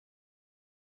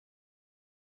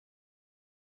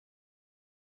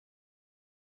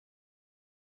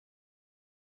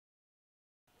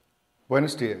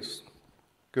Buenos dias.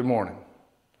 Good morning.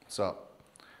 What's up?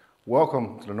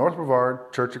 Welcome to the North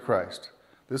Brevard Church of Christ.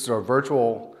 This is our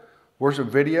virtual worship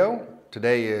video.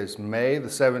 Today is May the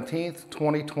 17th,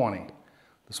 2020.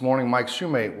 This morning, Mike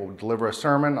Shumate will deliver a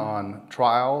sermon on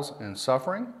trials and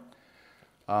suffering.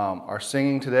 Our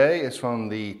singing today is from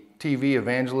the TV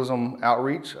evangelism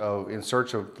outreach of In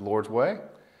Search of the Lord's Way.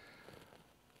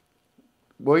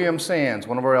 William Sands,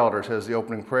 one of our elders, has the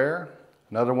opening prayer.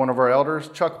 Another one of our elders,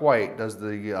 Chuck White, does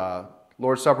the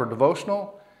Lord's Supper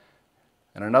devotional.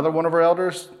 And another one of our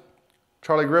elders,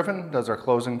 Charlie Griffin, does our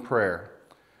closing prayer.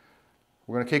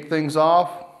 We're going to kick things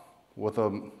off with a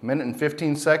minute and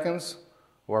 15 seconds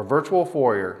of our virtual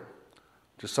foyer.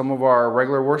 Just some of our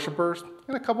regular worshipers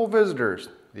and a couple visitors.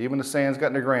 Even the Sands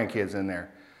got their grandkids in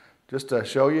there. Just to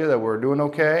show you that we're doing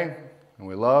okay and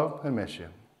we love and miss you.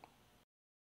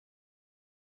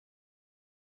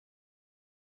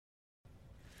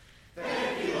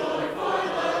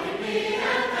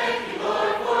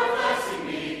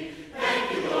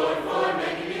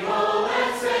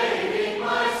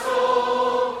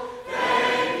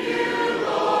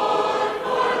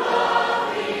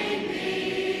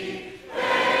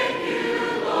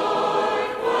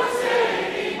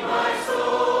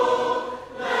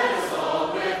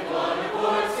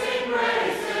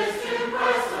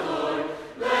 Praise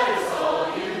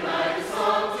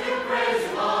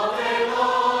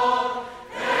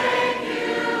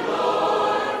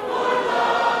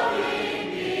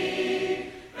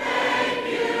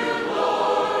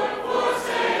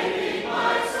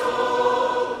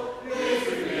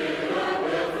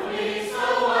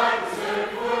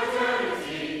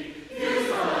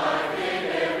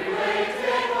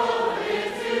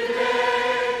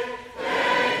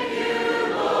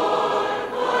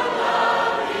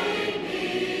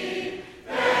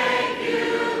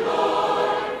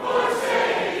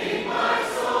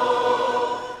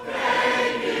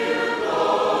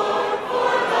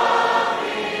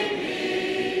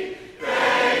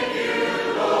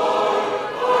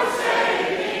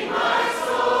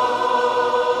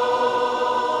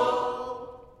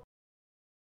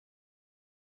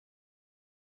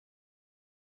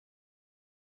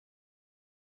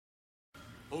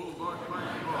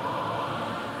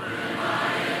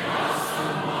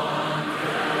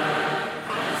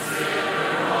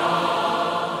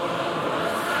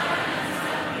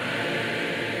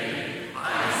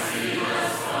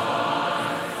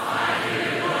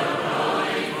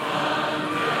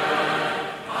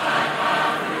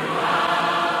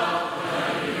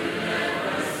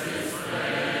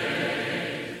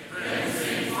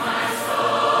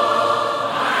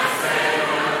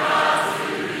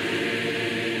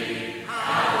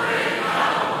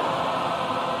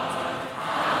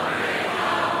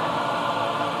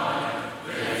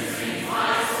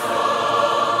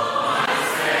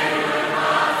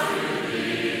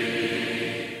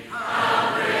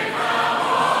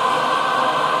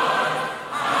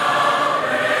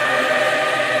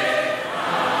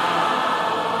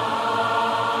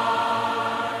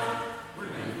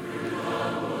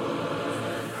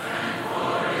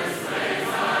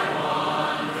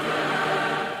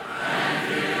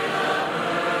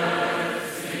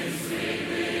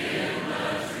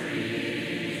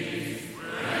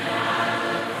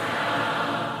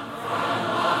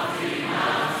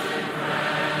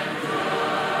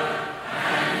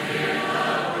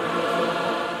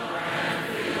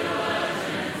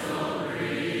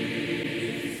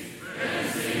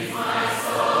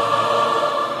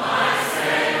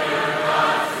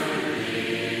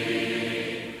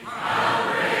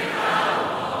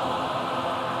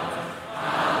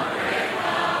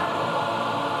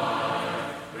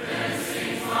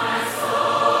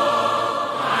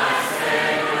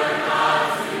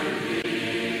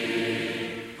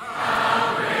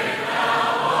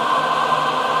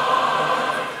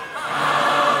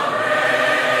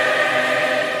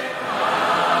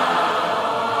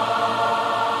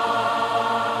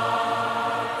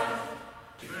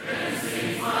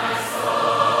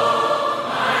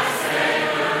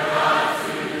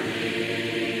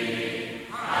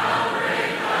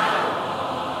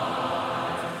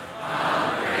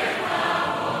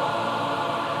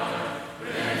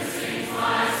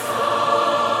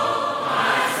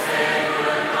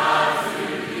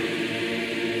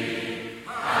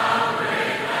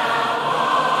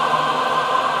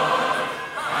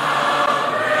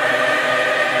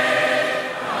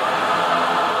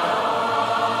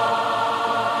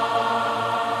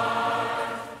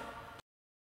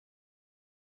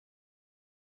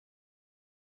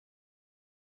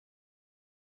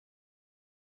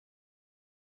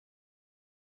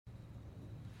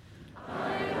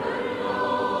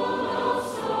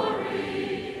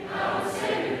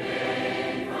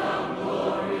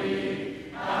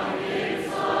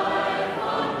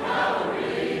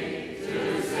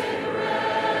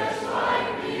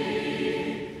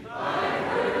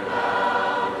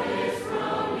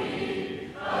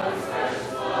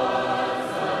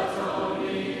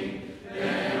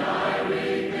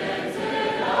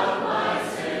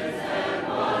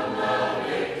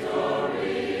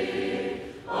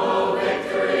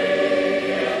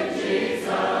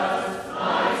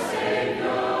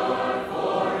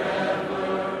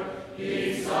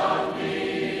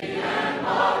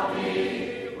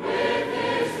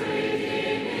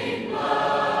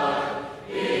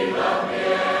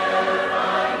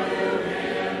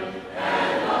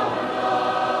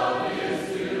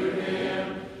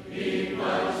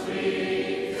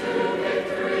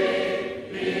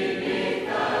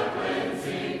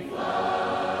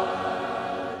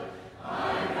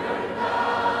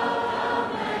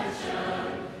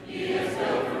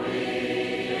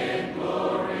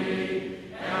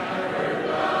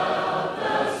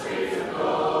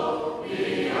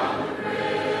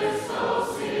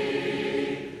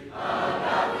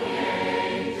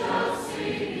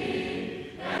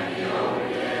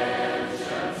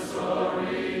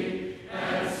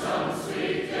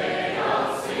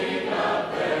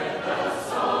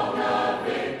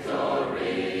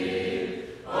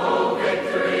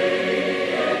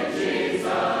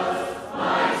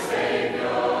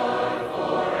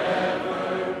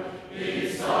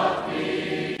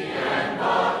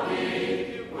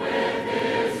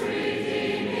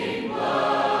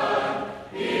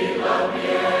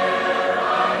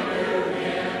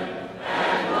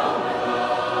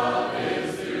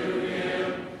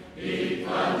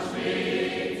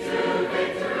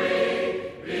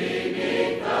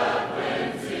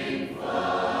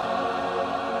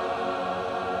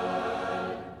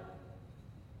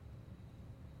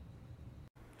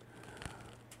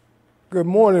Good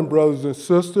morning, brothers and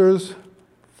sisters,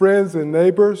 friends and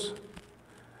neighbors.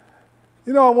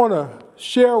 You know, I want to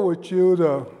share with you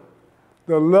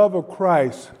the love of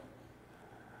Christ,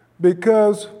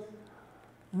 because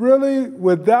really,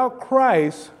 without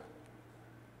Christ,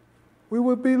 we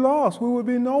would be lost. We would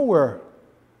be nowhere.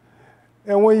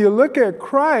 And when you look at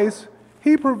Christ,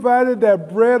 he provided that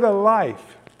bread of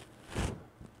life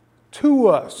to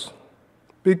us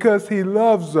because he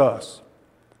loves us.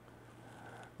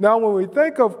 Now, when we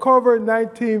think of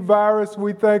COVID-19 virus,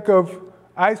 we think of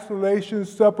isolation,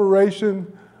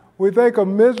 separation, we think of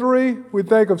misery, we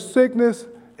think of sickness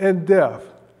and death.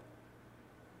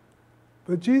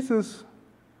 But Jesus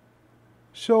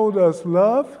showed us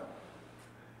love.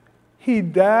 He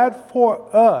died for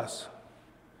us.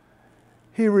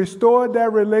 He restored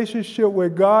that relationship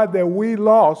with God that we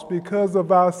lost because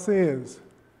of our sins.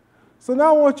 So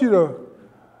now I want you to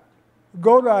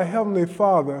go to our Heavenly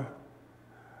Father,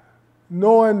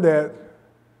 knowing that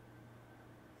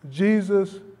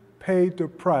Jesus paid the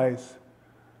price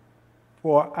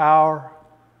for our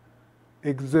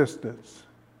existence.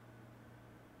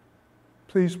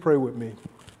 Please pray with me.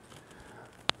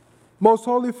 Most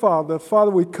Holy Father,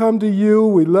 Father, we come to you,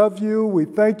 we love you, we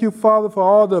thank you, Father, for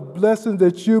all the blessings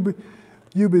that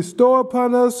you bestow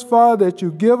upon us, Father, that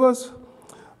you give us.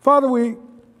 Father, we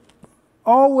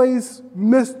always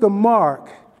miss the mark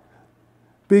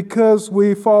because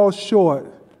we fall short.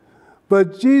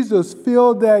 But Jesus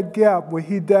filled that gap when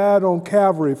he died on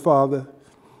Calvary, Father.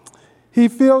 He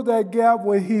filled that gap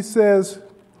when he says,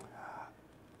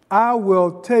 I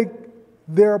will take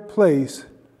their place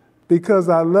because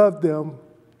I love them,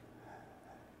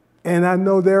 and I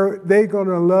know they're going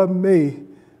to love me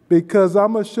because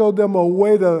I'm going to show them a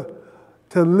way to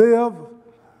live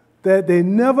that they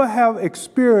never have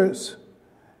experienced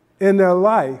in their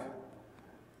life.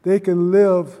 They can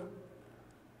live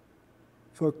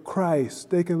for Christ.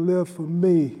 They can live for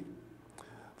me.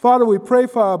 Father, we pray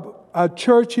for our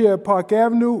church here at Park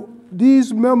Avenue,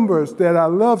 these members that I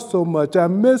love so much, I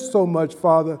miss so much,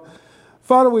 Father.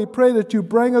 Father, we pray that you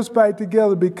bring us back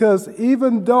together, because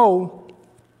even though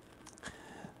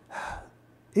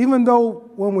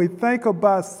when we think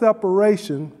about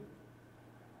separation,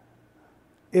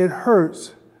 it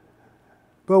hurts.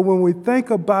 But when we think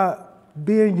about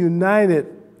being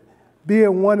united,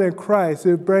 being one in Christ,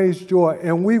 it brings joy,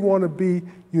 and we want to be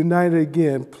united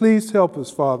again. Please help us,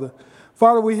 Father.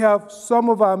 Father, we have some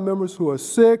of our members who are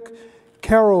sick.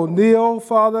 Carol Neal,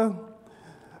 Father.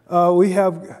 We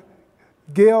have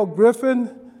Gail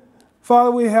Griffin. Father,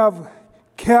 we have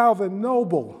Calvin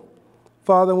Noble.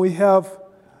 Father, we have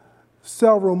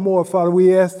several more. Father,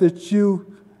 we ask that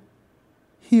you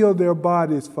heal their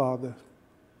bodies, Father.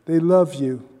 They love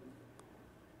you,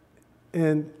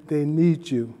 and they need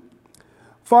you.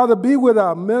 Father, be with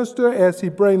our minister as he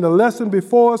brings the lesson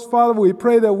before us. Father, we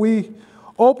pray that we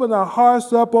open our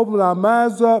hearts up, open our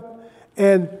minds up,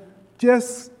 and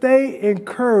just stay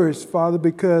encouraged, Father,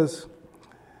 because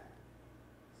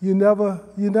you never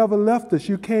left us.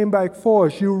 You came back for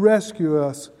us. You rescued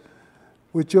us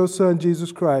with your Son,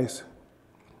 Jesus Christ.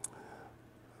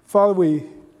 Father, we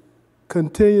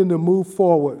continue to move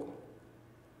forward.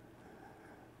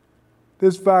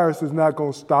 This virus is not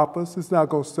going to stop us. It's not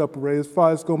going to separate us.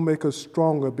 Father, it's going to make us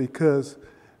stronger, because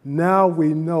now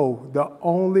we know the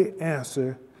only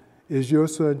answer is your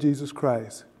Son, Jesus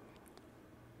Christ.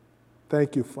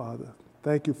 Thank you, Father.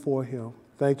 Thank you for him.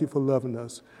 Thank you for loving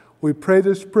us. We pray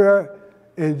this prayer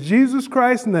in Jesus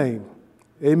Christ's name.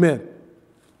 Amen.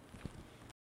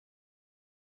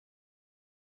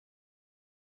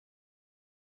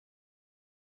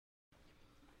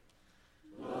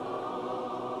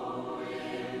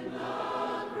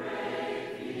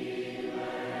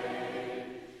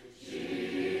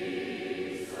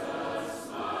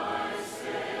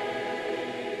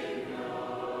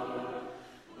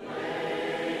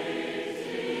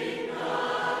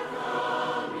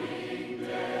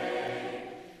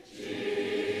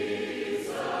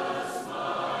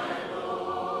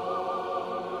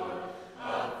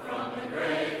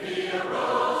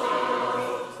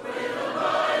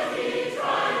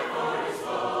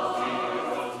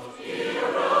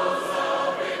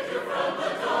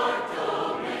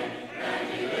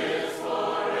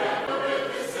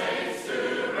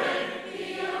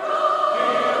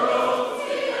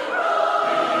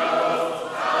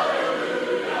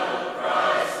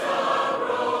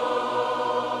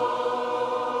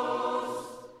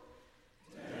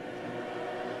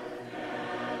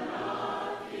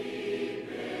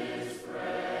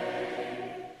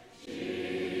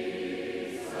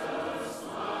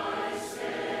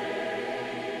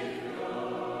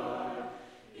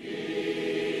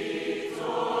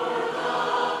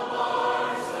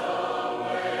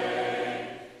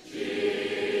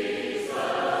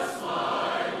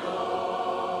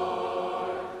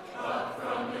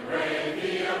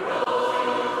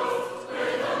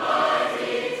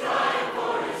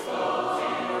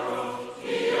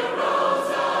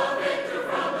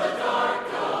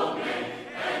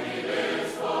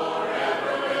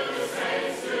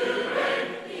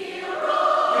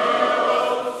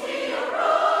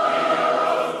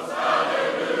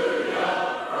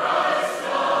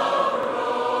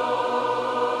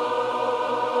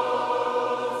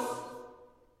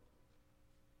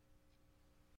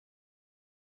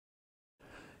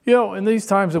 You know, in these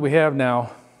times that we have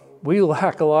now, we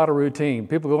lack a lot of routine.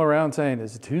 People go around saying,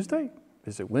 is it Tuesday?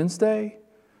 Is it Wednesday?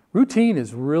 Routine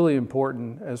is really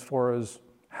important as far as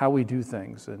how we do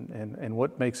things and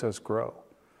what makes us grow.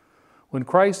 When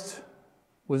Christ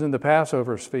was in the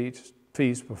Passover feast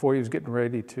before he was getting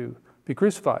ready to be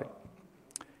crucified,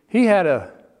 he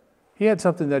had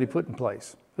something that he put in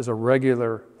place as a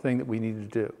regular thing that we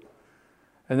needed to do.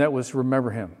 And that was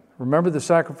remember him. Remember the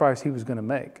sacrifice he was going to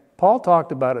make. Paul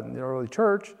talked about it in the early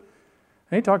church,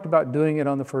 and he talked about doing it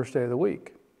on the first day of the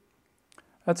week.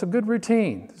 That's a good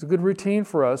routine. It's a good routine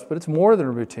for us, but it's more than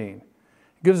a routine.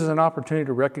 It gives us an opportunity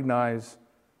to recognize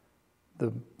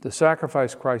the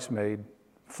sacrifice Christ made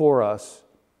for us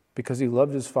because he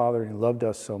loved his Father and he loved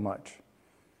us so much.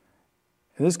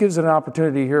 And this gives an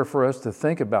opportunity here for us to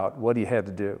think about what he had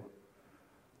to do.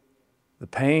 The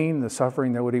pain, the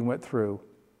suffering that what he went through,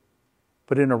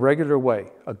 but in a regular way,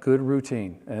 a good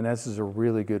routine. And this is a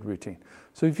really good routine.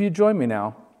 So if you join me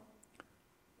now,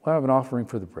 we'll have an offering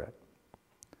for the bread.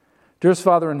 Dearest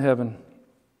Father in heaven,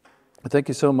 I thank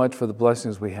you so much for the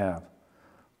blessings we have,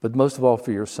 but most of all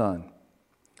for your Son,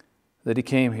 that he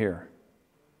came here,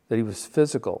 that he was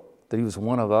physical, that he was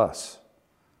one of us,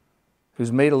 he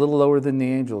was made a little lower than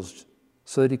the angels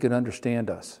so that he could understand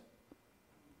us.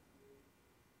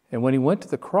 And when he went to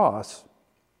the cross,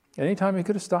 anytime he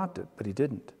could have stopped it, but he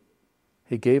didn't.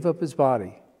 He gave up his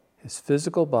body, his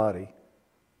physical body,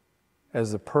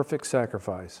 as the perfect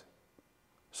sacrifice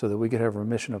so that we could have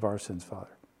remission of our sins,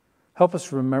 Father. Help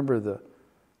us remember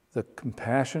the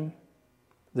compassion,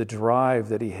 the drive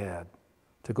that he had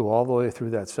to go all the way through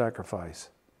that sacrifice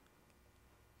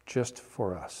just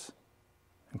for us.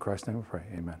 In Christ's name we pray,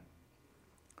 amen.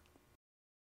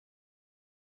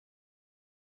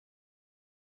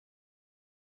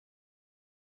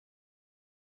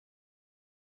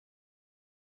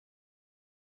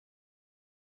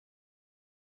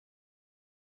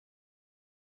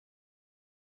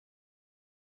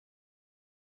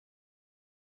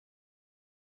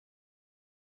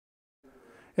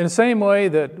 In the same way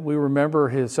that we remember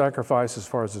his sacrifice as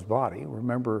far as his body,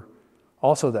 remember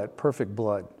also that perfect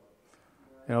blood.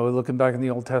 You know, looking back in the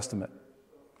Old Testament,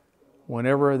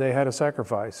 whenever they had a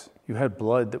sacrifice, you had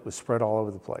blood that was spread all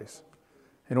over the place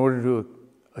in order to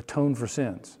atone for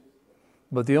sins.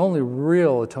 But the only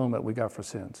real atonement we got for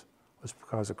sins was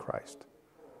because of Christ.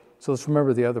 So let's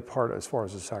remember the other part as far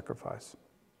as the sacrifice.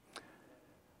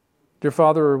 Dear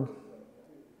Father,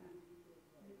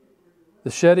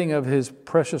 the shedding of his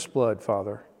precious blood,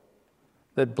 Father,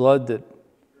 that blood that,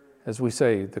 as we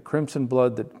say, the crimson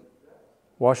blood that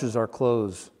washes our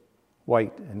clothes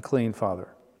white and clean, Father.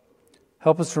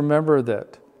 Help us remember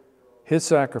that his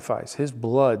sacrifice, his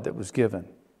blood that was given,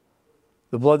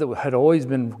 the blood that had always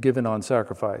been given on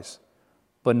sacrifice,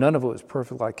 but none of it was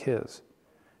perfect like his,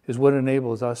 is what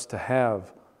enables us to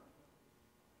have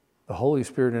the Holy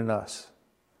Spirit in us,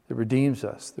 that redeems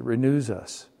us, that renews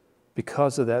us,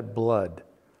 because of that blood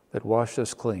that washed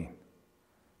us clean.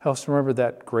 Help us remember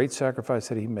that great sacrifice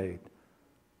that he made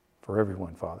for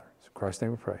everyone, Father. In Christ's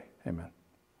name we pray. Amen.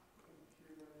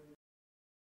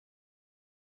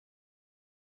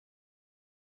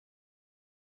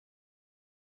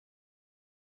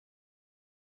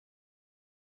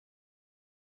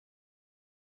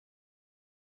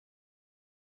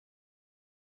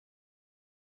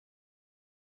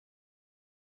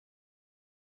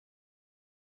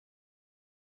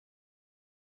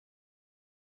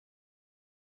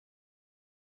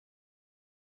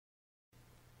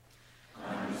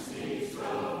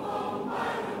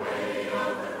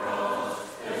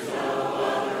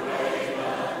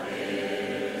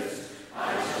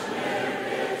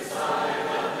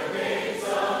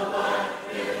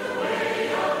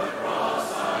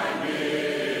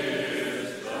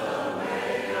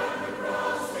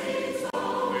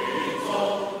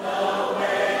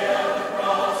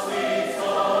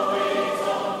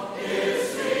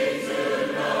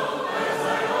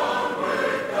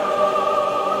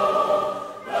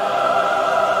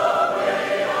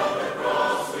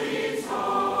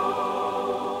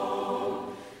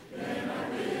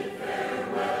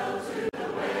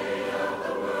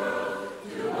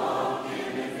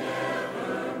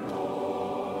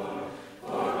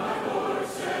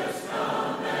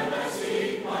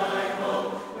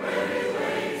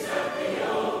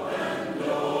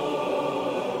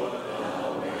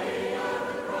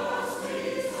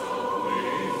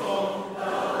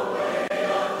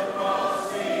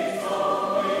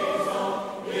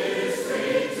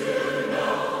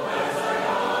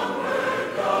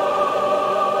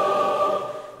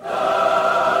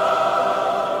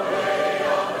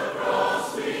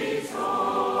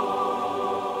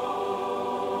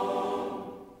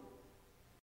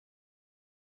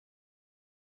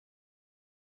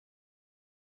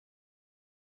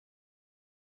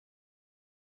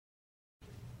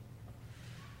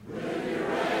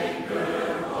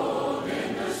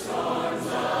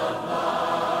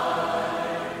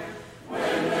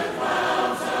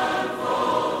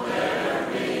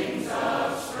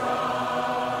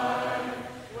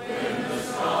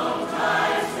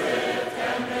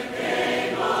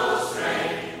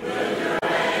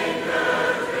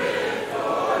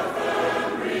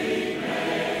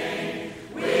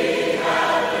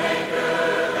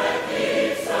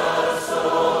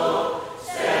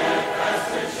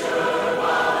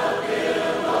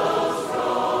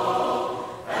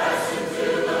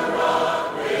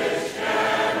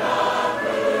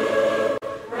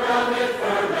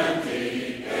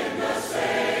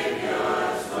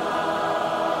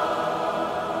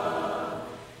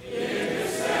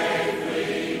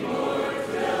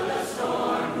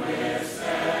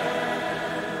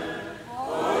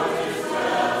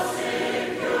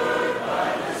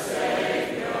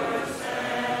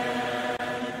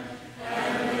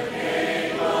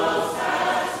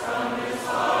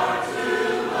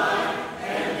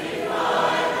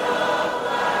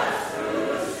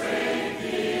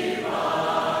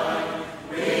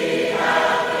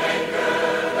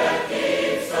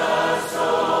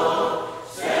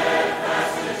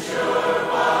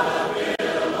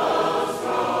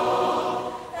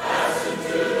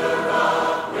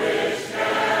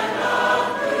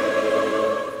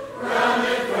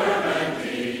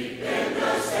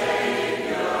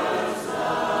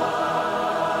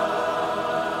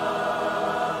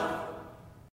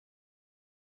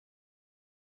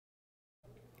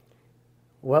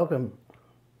 welcome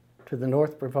to the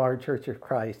North Brevard Church of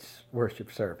Christ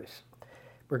worship service.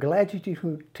 We're glad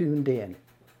you tuned in.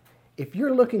 If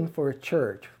you're looking for a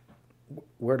church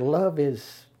where love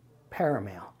is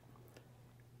paramount,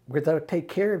 where they'll take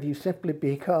care of you simply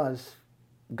because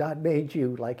God made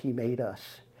you like He made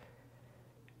us,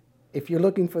 if you're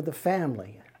looking for the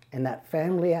family and that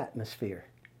family atmosphere,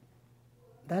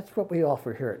 that's what we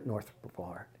offer here at North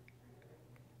Brevard.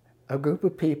 A group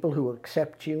of people who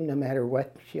accept you no matter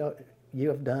what you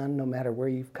have done, no matter where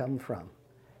you've come from.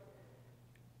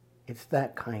 It's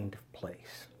that kind of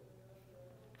place.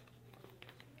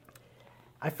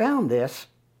 I found this.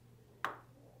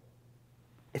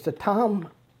 It's a Tom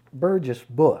Burgess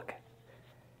book,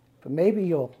 but maybe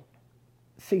you'll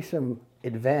see some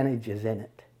advantages in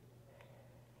it.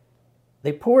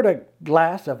 They poured a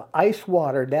glass of ice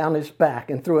water down his back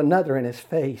and threw another in his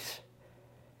face.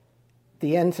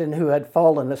 The ensign, who had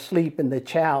fallen asleep in the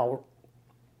chow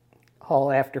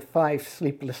hall after 5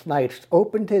 sleepless nights,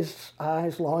 opened his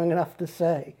eyes long enough to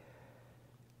say,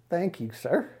 "Thank you,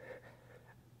 sir."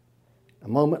 A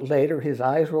moment later, his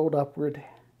eyes rolled upward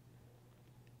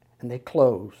and they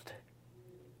closed,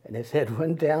 and his head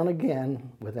went down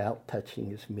again without touching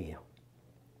his meal.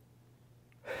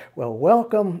 Well,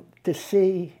 welcome to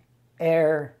Sea,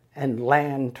 Air, and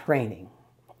Land Training.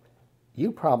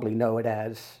 You probably know it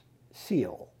as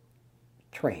SEAL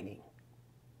training.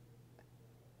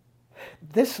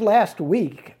 This last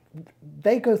week,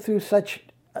 they go through such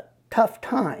a tough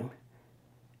time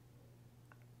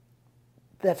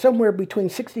that somewhere between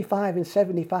 65 and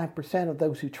 75% of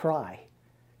those who try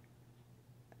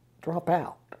drop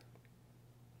out.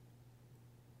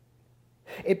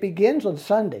 It begins on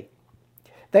Sunday.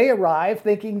 They arrive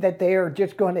thinking that they are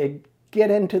just going to get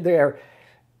into their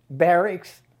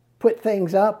barracks, put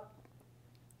things up,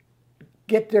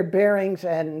 get their bearings,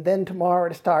 and then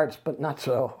tomorrow it starts, but not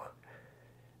so.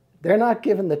 They're not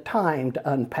given the time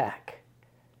to unpack.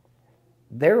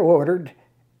 They're ordered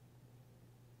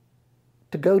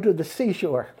to go to the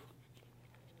seashore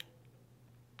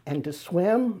and to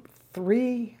swim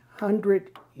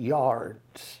 300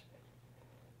 yards.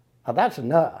 Now that's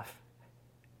enough,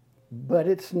 but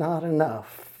it's not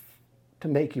enough to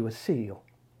make you a SEAL.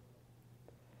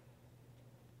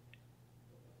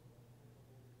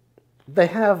 They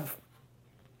have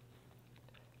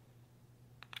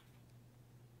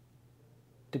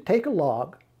to take a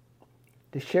log,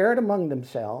 to share it among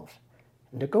themselves,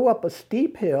 and to go up a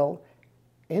steep hill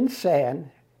in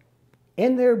sand,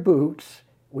 in their boots,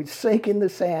 which sink in the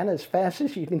sand as fast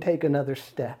as you can take another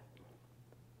step.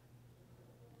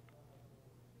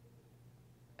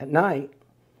 At night,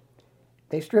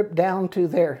 they strip down to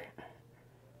their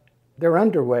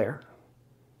underwear,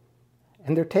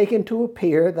 and they're taken to a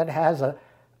pier that has a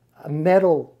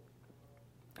metal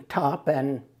top,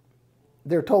 and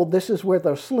they're told this is where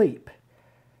they'll sleep.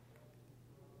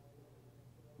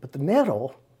 But the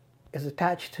metal is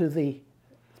attached to the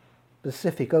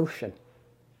Pacific Ocean.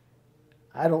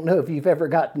 I don't know if you've ever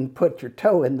gotten to put your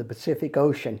toe in the Pacific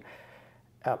Ocean.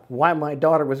 While my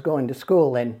daughter was going to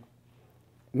school in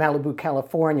Malibu,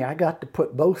 California, I got to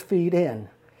put both feet in.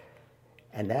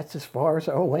 And that's as far as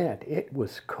I went. It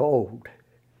was cold.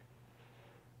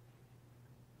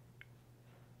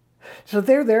 So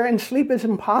they're there and sleep is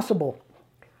impossible.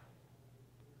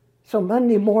 So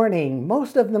Monday morning,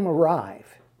 most of them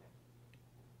arrive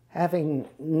having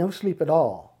no sleep at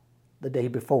all the day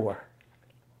before.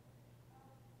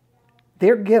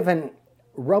 They're given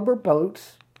rubber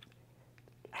boats.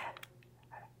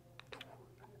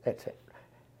 That's it.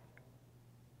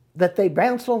 That they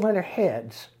bounce on their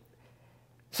heads.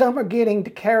 Some are getting to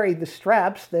carry the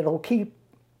straps that'll keep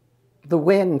the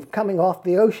wind coming off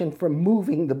the ocean from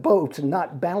moving the boats and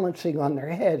not balancing on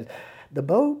their heads. The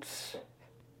boats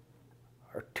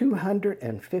are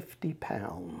 250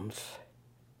 pounds.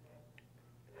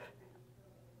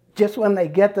 Just when they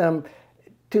get them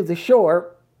to the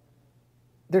shore,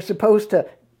 they're supposed to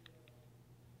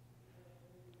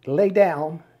lay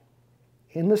down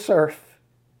in the surf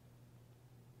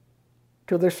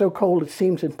till they're so cold it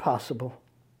seems impossible.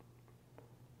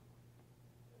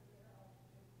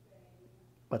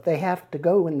 But they have to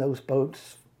go in those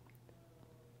boats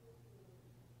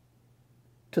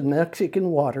to the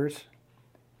Mexican waters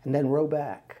and then row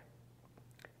back.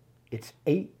 It's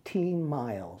 18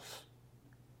 miles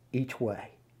each way.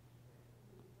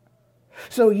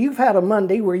 So you've had a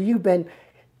Monday where you've been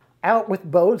out with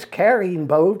boats, carrying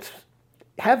boats,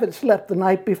 haven't slept the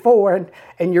night before,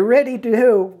 and you're ready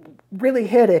to really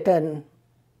hit it, and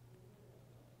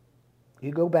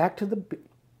you go back to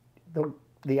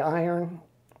the iron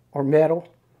or metal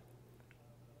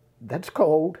that's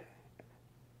cold,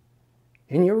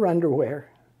 in your underwear.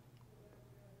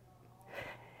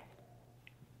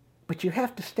 But you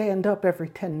have to stand up every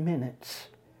 10 minutes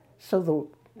so the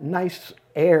nice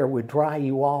air would dry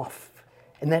you off,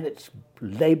 and then it's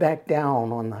lay back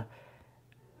down on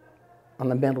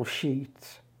the metal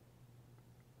sheets.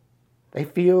 They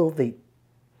feel the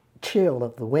chill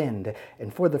of the wind,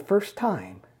 and for the first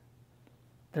time,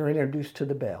 they're introduced to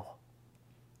the bell.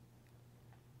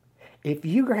 If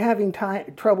you are having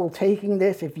trouble taking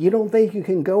this, if you don't think you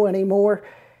can go anymore,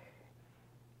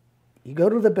 you go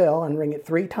to the bell and ring it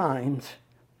 3 times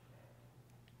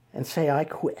and say, I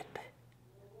quit.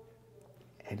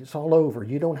 And it's all over.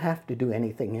 You don't have to do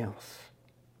anything else.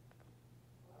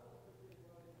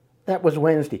 That was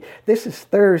Wednesday. This is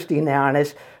Thursday now, and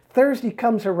as Thursday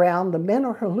comes around, the men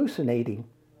are hallucinating.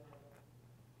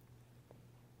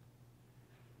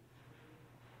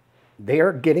 They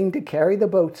are getting to carry the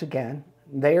boats again.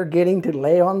 They are getting to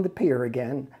lay on the pier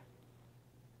again.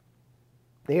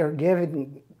 They are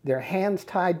given their hands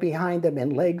tied behind them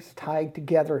and legs tied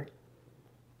together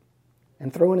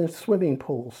and thrown in swimming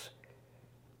pools.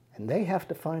 And they have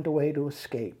to find a way to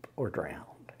escape or drown.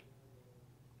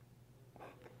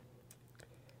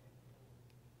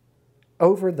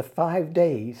 Over the 5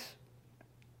 days,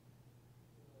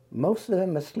 most of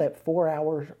them have slept 4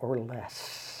 hours or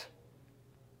less.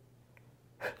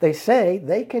 They say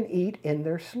they can eat in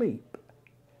their sleep,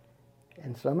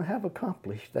 and some have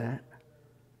accomplished that.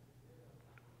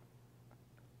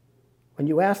 When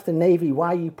you ask the Navy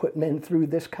why you put men through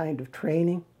this kind of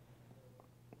training,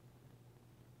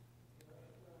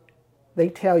 they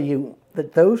tell you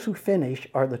that those who finish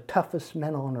are the toughest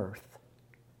men on earth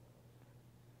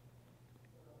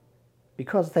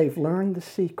because they've learned the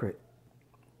secret.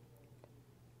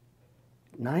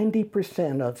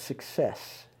 90% of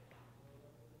success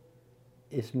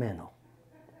is mental.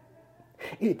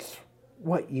 It's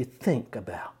what you think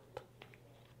about.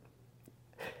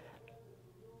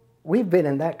 We've been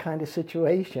in that kind of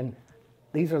situation.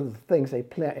 These are the things they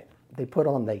put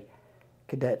on the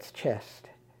cadet's chest.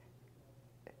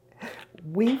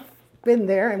 We've been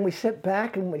there, and we sit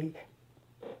back and we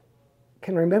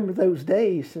can remember those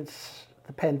days since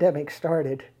the pandemic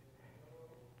started.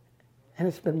 And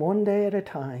it's been one day at a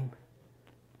time.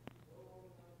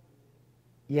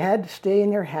 You had to stay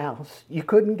in your house. You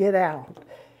couldn't get out.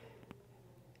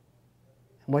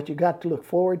 And what you got to look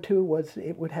forward to was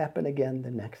it would happen again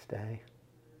the next day.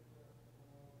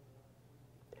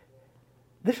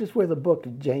 This is where the book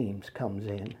of James comes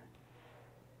in.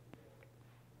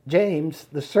 James,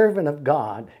 the servant of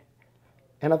God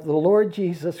and of the Lord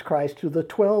Jesus Christ, to the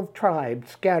 12 tribes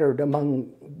scattered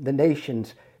among the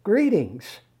nations,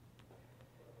 greetings.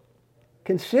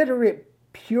 Consider it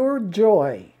pure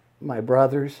joy, my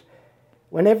brothers,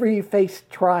 whenever you face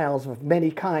trials of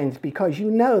many kinds, because you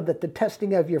know that the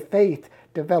testing of your faith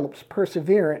develops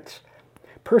perseverance.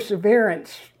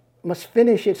 Perseverance must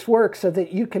finish its work so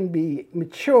that you can be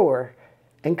mature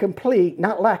and complete,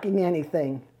 not lacking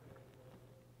anything.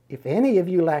 If any of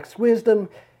you lacks wisdom,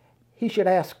 he should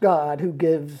ask God, who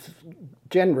gives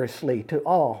generously to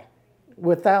all,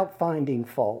 without finding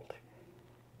fault,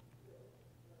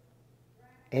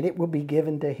 and it will be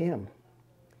given to him.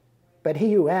 But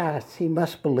he who asks, he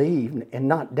must believe and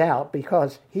not doubt,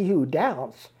 because he who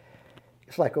doubts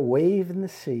is like a wave in the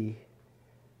sea,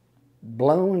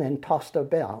 blown and tossed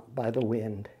about by the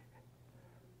wind.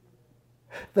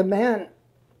 The man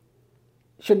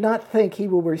should not think he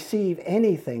will receive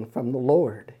anything from the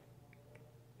Lord.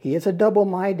 He is a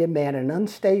double-minded man and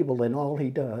unstable in all he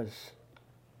does.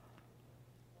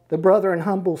 The brother in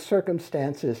humble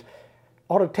circumstances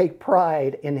ought to take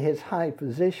pride in his high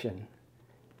position.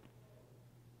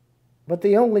 But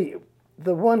the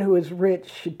one who is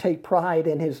rich should take pride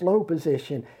in his low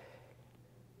position,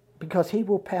 because he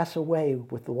will pass away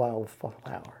with the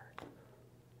wildflower.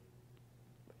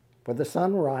 For the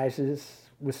sun rises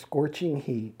with scorching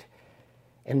heat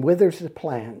and withers the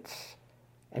plants,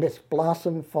 and its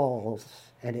blossom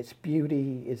falls, and its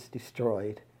beauty is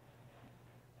destroyed.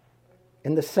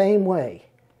 In the same way,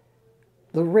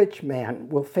 the rich man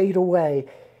will fade away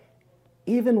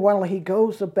even while he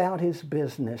goes about his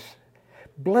business.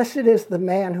 Blessed is the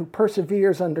man who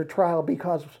perseveres under trial,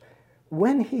 because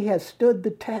when he has stood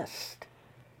the test,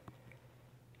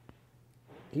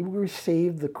 he will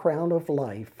receive the crown of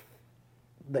life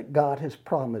that God has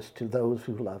promised to those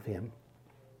who love him.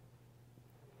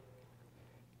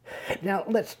 Now,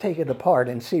 let's take it apart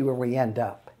and see where we end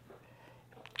up.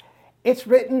 It's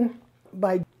written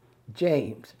by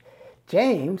James.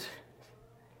 James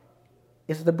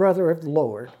is the brother of the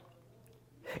Lord.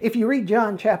 If you read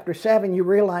John chapter 7, you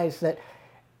realize that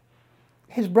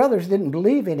His brothers didn't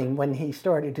believe in him when he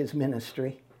started his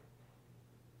ministry.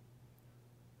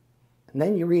 And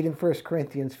then you read in 1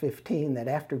 Corinthians 15 that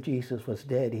after Jesus was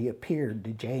dead, he appeared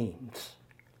to James.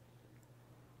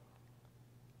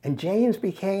 And James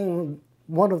became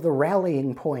one of the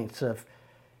rallying points of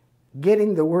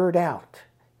getting the word out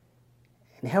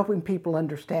and helping people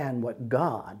understand what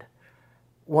God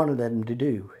wanted them to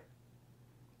do.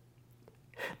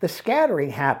 The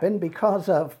scattering happened because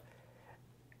of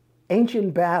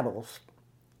ancient battles.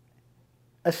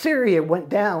 Assyria went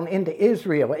down into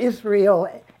Israel.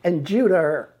 Israel and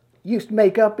Judah used to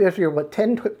make up Israel, but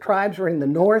 10 tribes were in the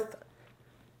north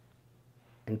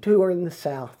and 2 are in the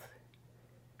south.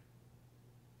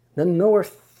 The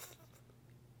north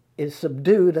is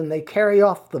subdued and they carry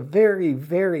off the very,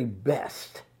 very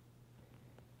best.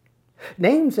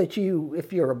 Names that you,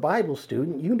 if you're a Bible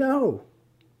student, you know.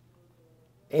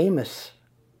 Amos,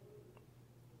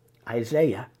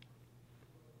 Isaiah,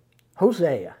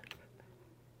 Hosea,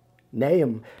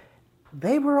 Nahum,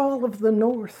 they were all of the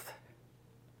north.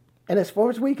 And as far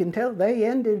as we can tell, they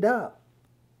ended up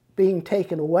being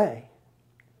taken away.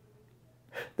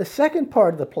 The second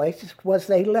part of the place was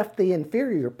they left the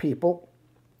inferior people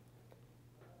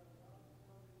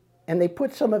and they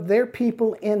put some of their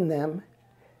people in them.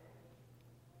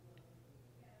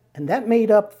 And that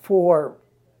made up for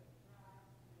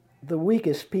the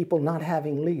weakest people not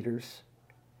having leaders.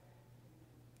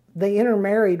 They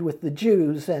intermarried with the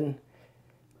Jews and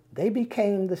they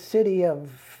became the city of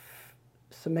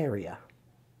Samaria.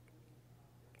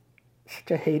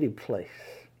 Such a hated place.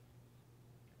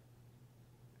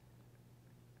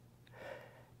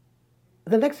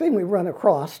 The next thing we run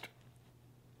across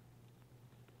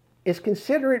is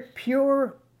consider it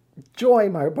pure joy,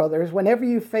 my brothers, whenever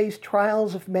you face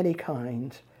trials of many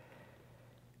kinds,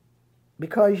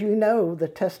 because you know the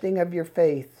testing of your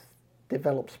faith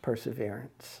develops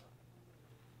perseverance.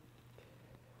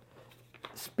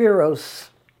 Spiros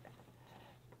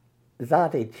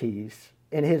Zatites,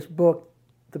 in his book,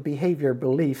 The Behavior of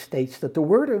Belief, states that the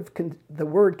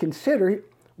word consider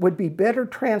would be better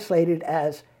translated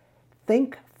as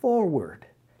think forward,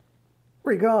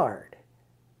 regard.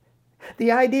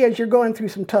 The idea is you're going through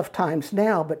some tough times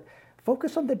now, but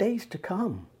focus on the days to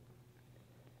come.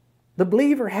 The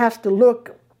believer has to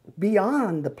look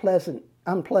beyond the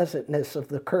unpleasantness of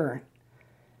the current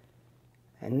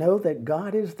and know that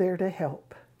God is there to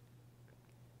help.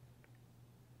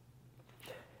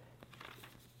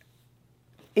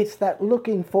 It's that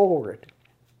looking forward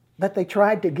that they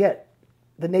tried to get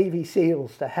the Navy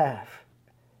SEALs to have,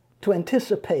 to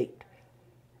anticipate,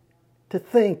 to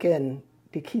think, and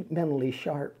to keep mentally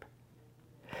sharp.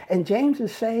 And James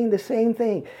is saying the same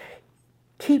thing.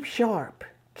 Keep sharp.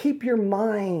 Keep your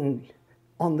mind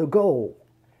on the goal.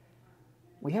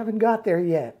 We haven't got there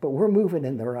yet, but we're moving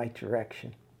in the right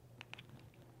direction.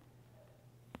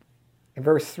 In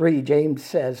verse 3, James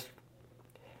says,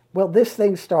 well, this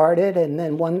thing started, and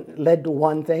then one led to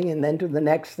one thing, and then to the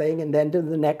next thing, and then to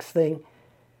the next thing.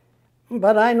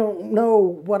 But I don't know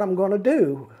what I'm going to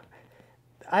do.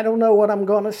 I don't know what I'm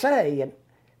going to say. And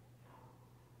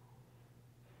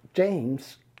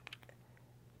James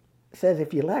says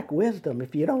if you lack wisdom,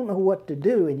 if you don't know what to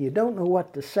do, and you don't know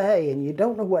what to say, and you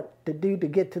don't know what to do to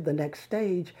get to the next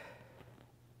stage,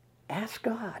 ask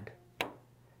God.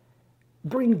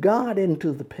 Bring God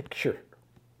into the picture.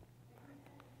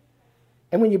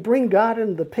 And when you bring God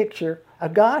into the picture, a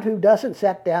God who doesn't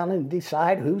sit down and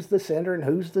decide who's the sinner and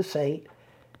who's the saint,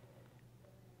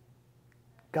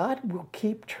 God will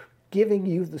keep giving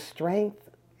you the strength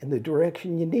and the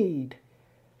direction you need.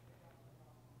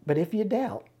 But if you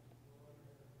doubt,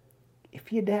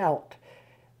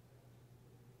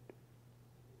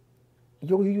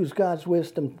 you'll use God's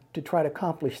wisdom to try to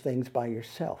accomplish things by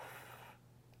yourself.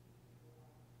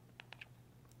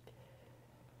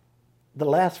 The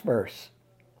last verse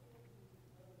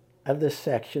of this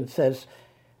section says,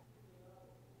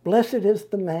 blessed is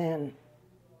the man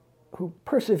who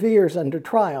perseveres under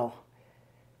trial,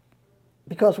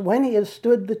 because when he has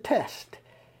stood the test,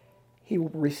 he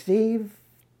will receive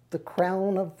the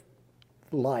crown of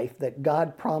life that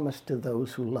God promised to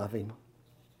those who love him.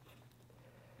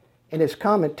 In his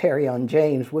commentary on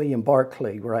James, William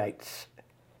Barclay writes,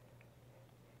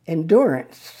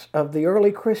 endurance of the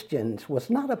early Christians was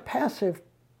not a passive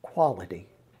quality.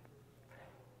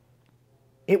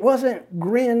 It wasn't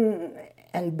grin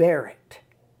and bear it.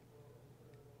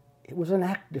 It was an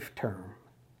active term.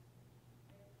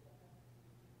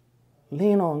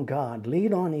 Lean on God,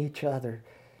 lean on each other.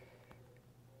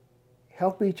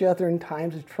 Help each other in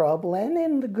times of trouble, and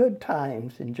in the good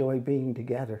times, enjoy being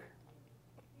together.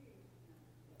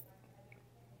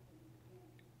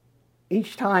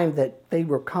 Each time that they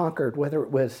were conquered, whether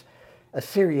it was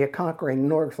Assyria conquering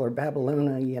north or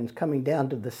Babylonians coming down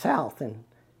to the south and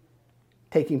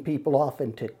taking people off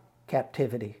into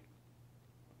captivity,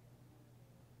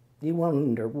 you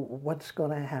wonder what's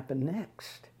going to happen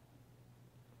next.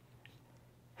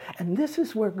 And this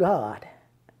is where God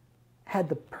had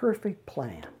the perfect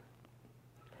plan.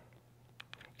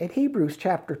 In Hebrews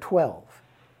chapter 12,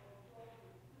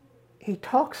 he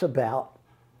talks about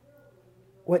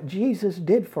what Jesus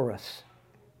did for us.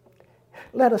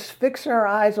 Let us fix our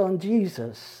eyes on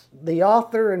Jesus, the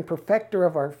author and perfecter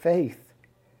of our faith,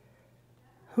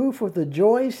 who for the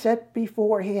joy set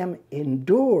before him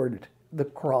endured the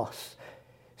cross,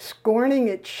 scorning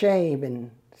its shame,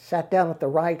 and sat down at the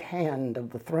right hand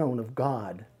of the throne of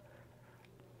God.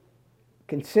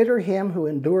 Consider him who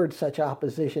endured such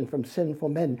opposition from sinful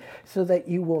men, so that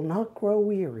you will not grow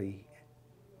weary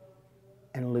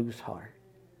and lose heart.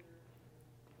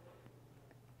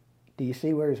 Do you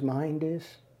see where his mind is?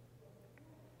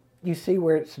 You see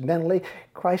where it's mentally?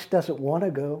 Christ doesn't want to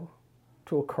go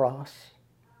to a cross,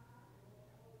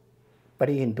 but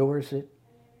he endures it.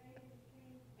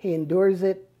 He endures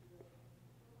it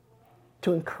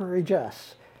to encourage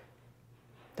us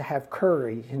to have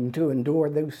courage and to endure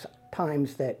those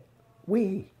times that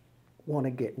we want to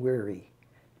get weary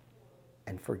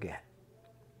and forget.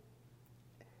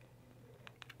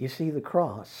 You see, the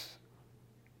cross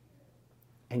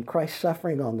and Christ's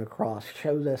suffering on the cross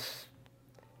shows us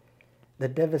the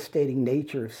devastating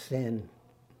nature of sin,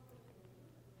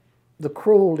 the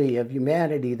cruelty of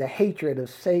humanity, the hatred of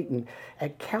Satan.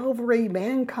 At Calvary,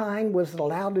 mankind was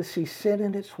allowed to see sin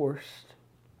in its worst.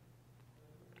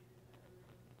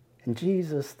 And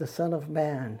Jesus, the Son of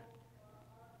Man,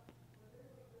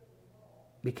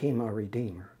 became our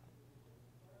Redeemer.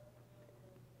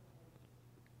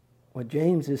 What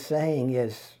James is saying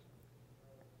is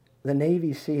the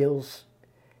Navy SEALs,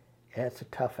 yeah, it's a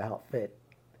tough outfit,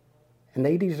 and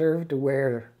they deserve to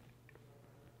wear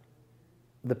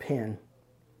the pin.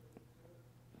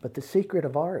 But the secret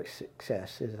of our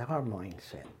success is our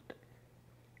mindset,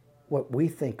 what we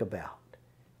think about,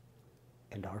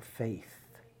 and our faith.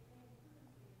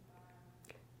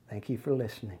 Thank you for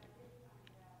listening.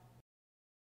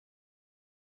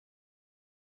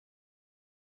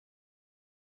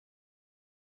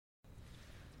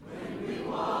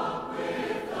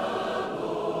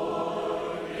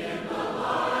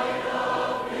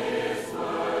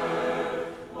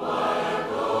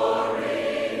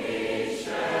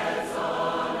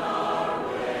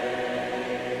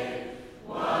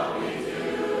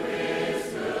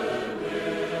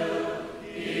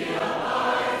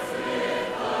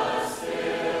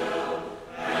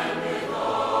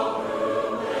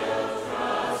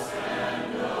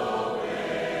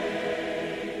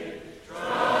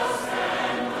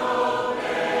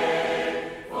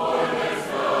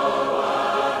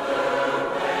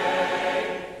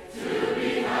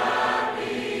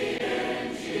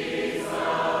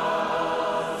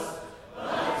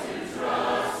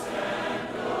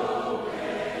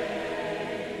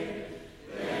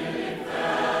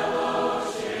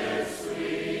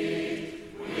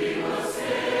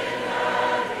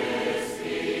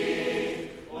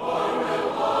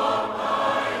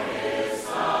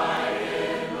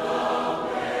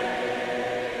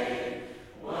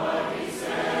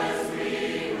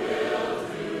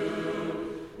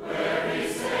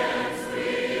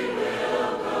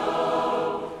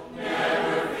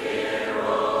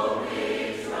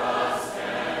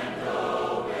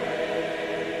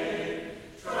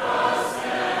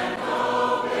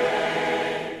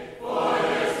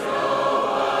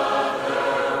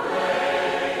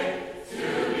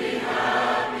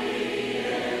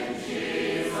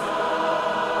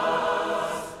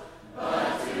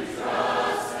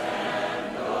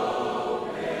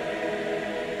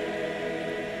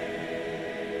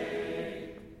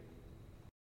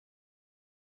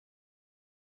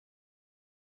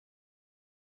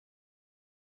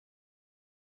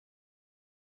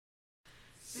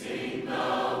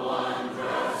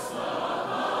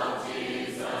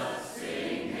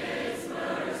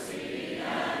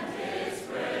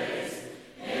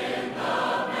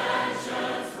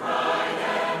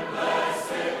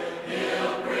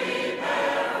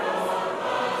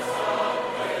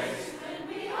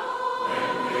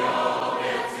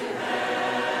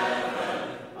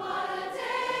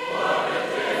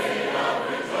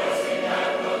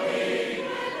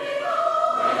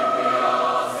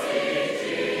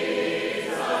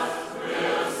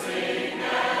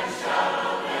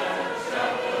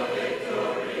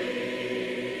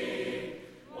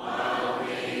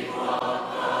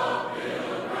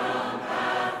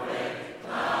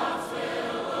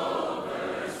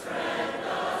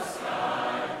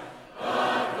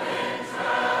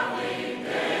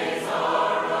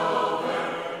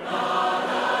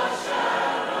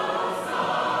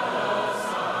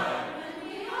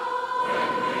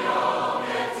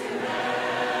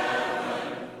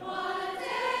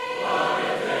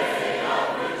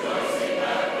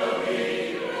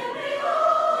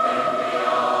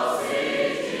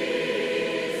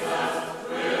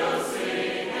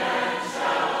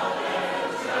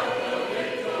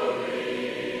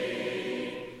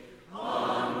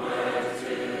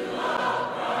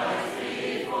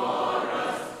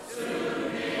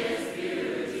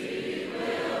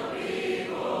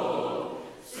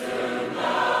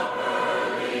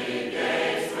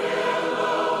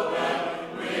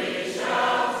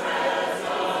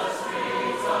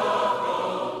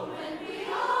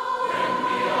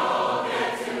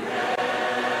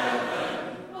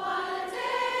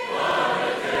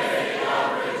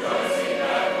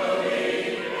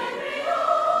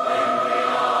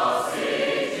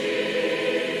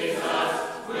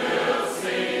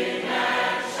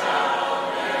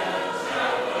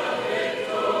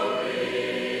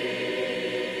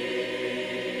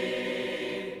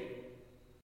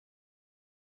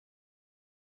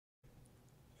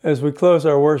 As we close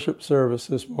our worship service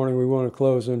this morning, we want to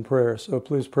close in prayer, so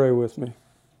please pray with me.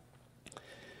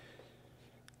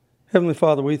 Heavenly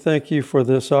Father, we thank you for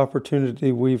this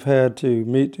opportunity we've had to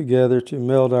meet together, to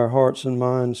meld our hearts and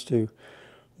minds, to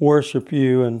worship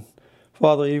you. And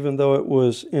Father, even though it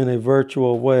was in a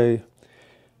virtual way,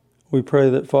 we pray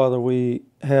that, Father, we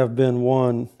have been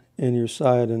one in your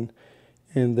sight and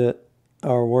that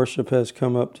our worship has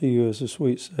come up to you as a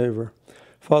sweet savor.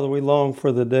 Father, we long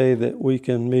for the day that we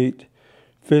can meet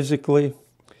physically,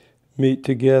 meet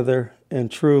together,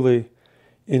 and truly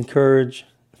encourage,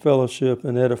 fellowship,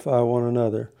 and edify one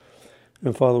another.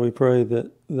 And Father, we pray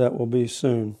that that will be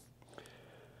soon.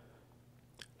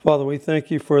 Father, we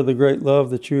thank you for the great love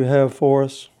that you have for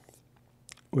us.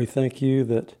 We thank you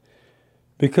that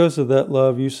because of that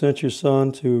love, you sent your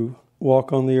Son to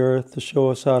walk on the earth, to show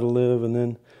us how to live, and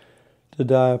then to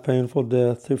die a painful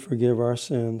death to forgive our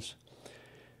sins.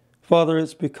 Father,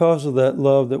 it's because of that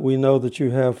love that we know that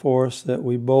you have for us that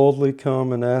we boldly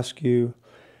come and ask you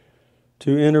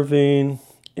to intervene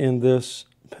in this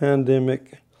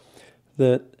pandemic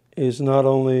that is not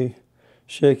only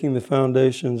shaking the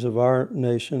foundations of our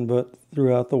nation, but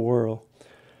throughout the world.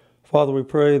 Father, we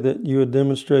pray that you would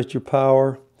demonstrate your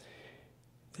power,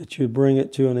 that you'd bring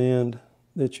it to an end,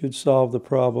 that you'd solve the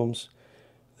problems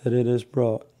that it has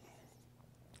brought.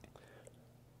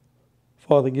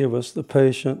 Father, give us the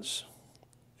patience.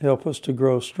 Help us to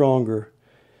grow stronger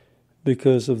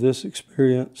because of this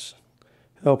experience.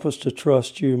 Help us to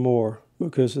trust you more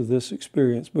because of this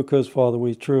experience. Because, Father,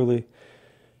 we truly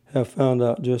have found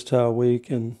out just how weak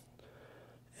and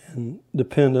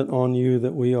dependent on you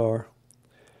that we are.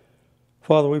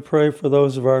 Father, we pray for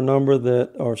those of our number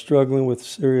that are struggling with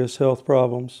serious health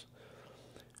problems.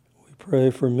 We pray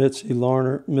for Mitzi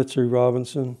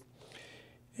Robinson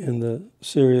and the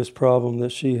serious problem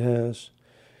that she has.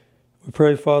 We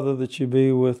pray, Father, that you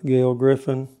be with Gail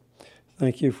Griffin.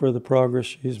 Thank you for the progress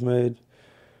she's made.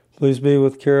 Please be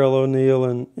with Carol O'Neill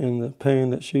and the pain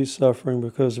that she's suffering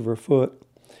because of her foot.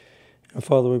 And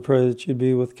Father, we pray that you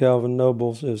be with Calvin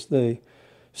Nobles as they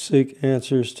seek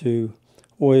answers to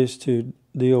ways to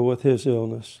deal with his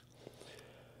illness.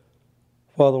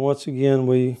 Father, once again,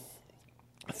 we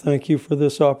thank you for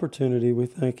this opportunity. We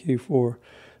thank you for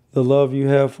the love you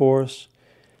have for us.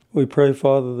 We pray,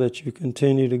 Father, that you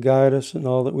continue to guide us in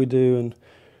all that we do and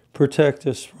protect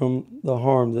us from the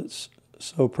harm that's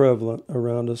so prevalent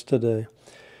around us today.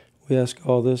 We ask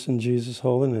all this in Jesus'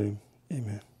 holy name.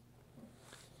 Amen.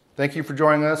 Thank you for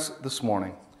joining us this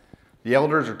morning. The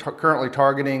elders are currently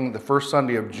targeting the first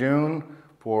Sunday of June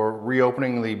for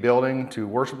reopening the building to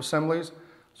worship assemblies,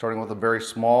 starting with a very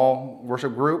small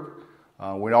worship group.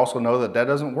 We also know that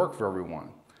doesn't work for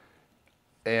everyone.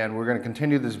 And we're going to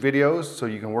continue these videos so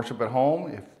you can worship at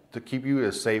home to keep you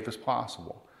as safe as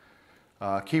possible.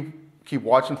 Keep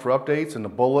watching for updates in the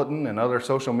bulletin and other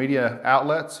social media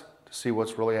outlets to see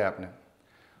what's really happening.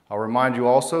 I'll remind you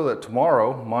also that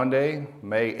tomorrow, Monday,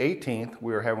 May 18th,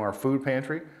 we are having our food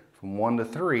pantry from 1 to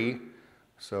 3.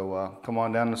 So come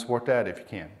on down and support that if you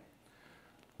can.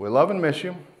 We love and miss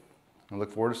you and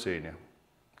look forward to seeing you.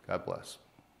 God bless.